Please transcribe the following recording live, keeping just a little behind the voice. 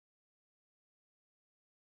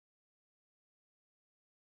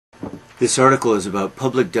This article is about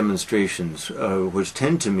public demonstrations, which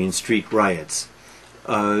tend to mean street riots.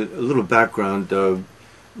 A little background,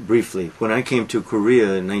 briefly. When I came to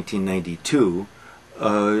Korea in 1992,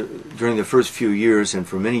 during the first few years and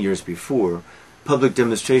for many years before, public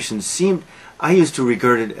demonstrations seemed, I used to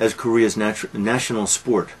regard it as Korea's national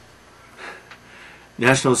sport.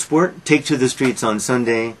 National sport, take to the streets on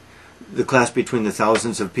Sunday, the clash between the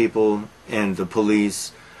thousands of people and the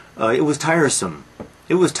police. It was tiresome.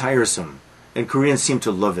 It was tiresome, and Koreans seemed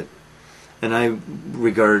to love it. And I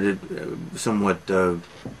regarded it somewhat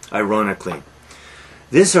ironically.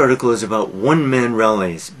 This article is about one-man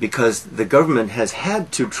rallies because the government has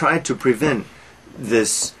had to try to prevent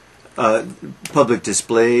this public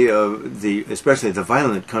display, especially the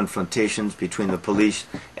violent confrontations between the police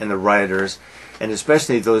and the rioters, and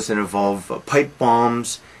especially those that involve pipe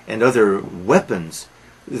bombs and other weapons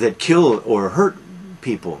that kill or hurt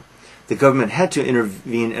people. The government had to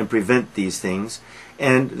intervene and prevent these things,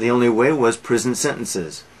 and the only way was prison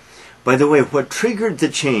sentences. By the way, what triggered the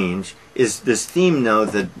change is this theme now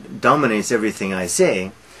that dominates everything I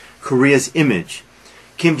say, Korea's image.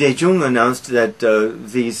 Kim Dae Jung announced that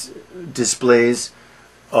these displays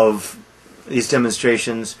of these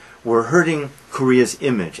demonstrations were hurting Korea's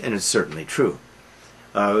image, and it's certainly true.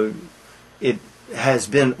 It has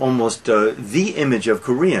been almost the image of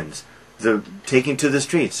Koreans, the taking to the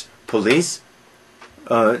streets, police,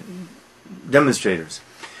 demonstrators.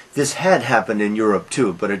 This had happened in Europe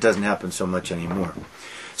too, but it doesn't happen so much anymore.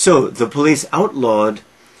 So the police outlawed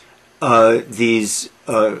these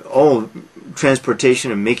all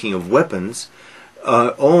transportation and making of weapons,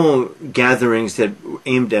 all gatherings that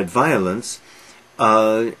aimed at violence,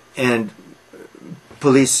 and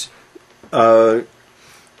police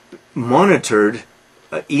monitored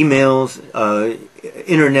emails,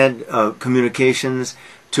 internet communications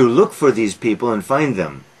to look for these people and find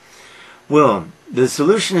them. Well, the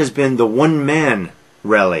solution has been the one-man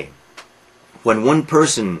rally. When one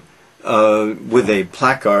person with a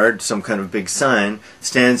placard, some kind of big sign,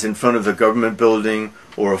 stands in front of the government building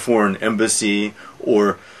or a foreign embassy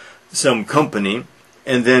or some company,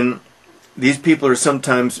 and then these people are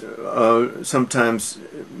sometimes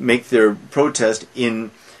make their protest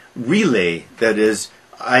in relay. That is,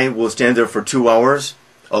 I will stand there for 2 hours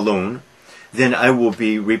alone, then I will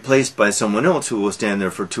be replaced by someone else who will stand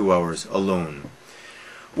there for 2 hours alone.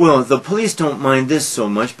 Well, the police don't mind this so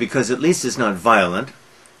much because at least it's not violent.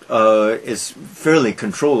 It's fairly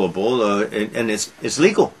controllable, and it's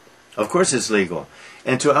legal. Of course it's legal.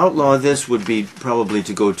 And to outlaw this would be probably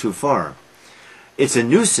to go too far. It's a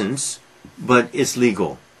nuisance, but it's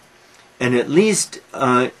legal. And at least,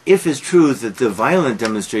 if it's true that the violent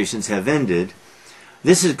demonstrations have ended,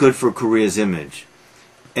 this is good for Korea's image.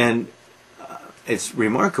 And it's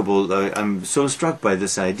remarkable. I'm so struck by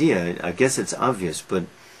this idea. I guess it's obvious, but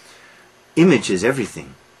image is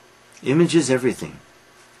everything. Image is everything.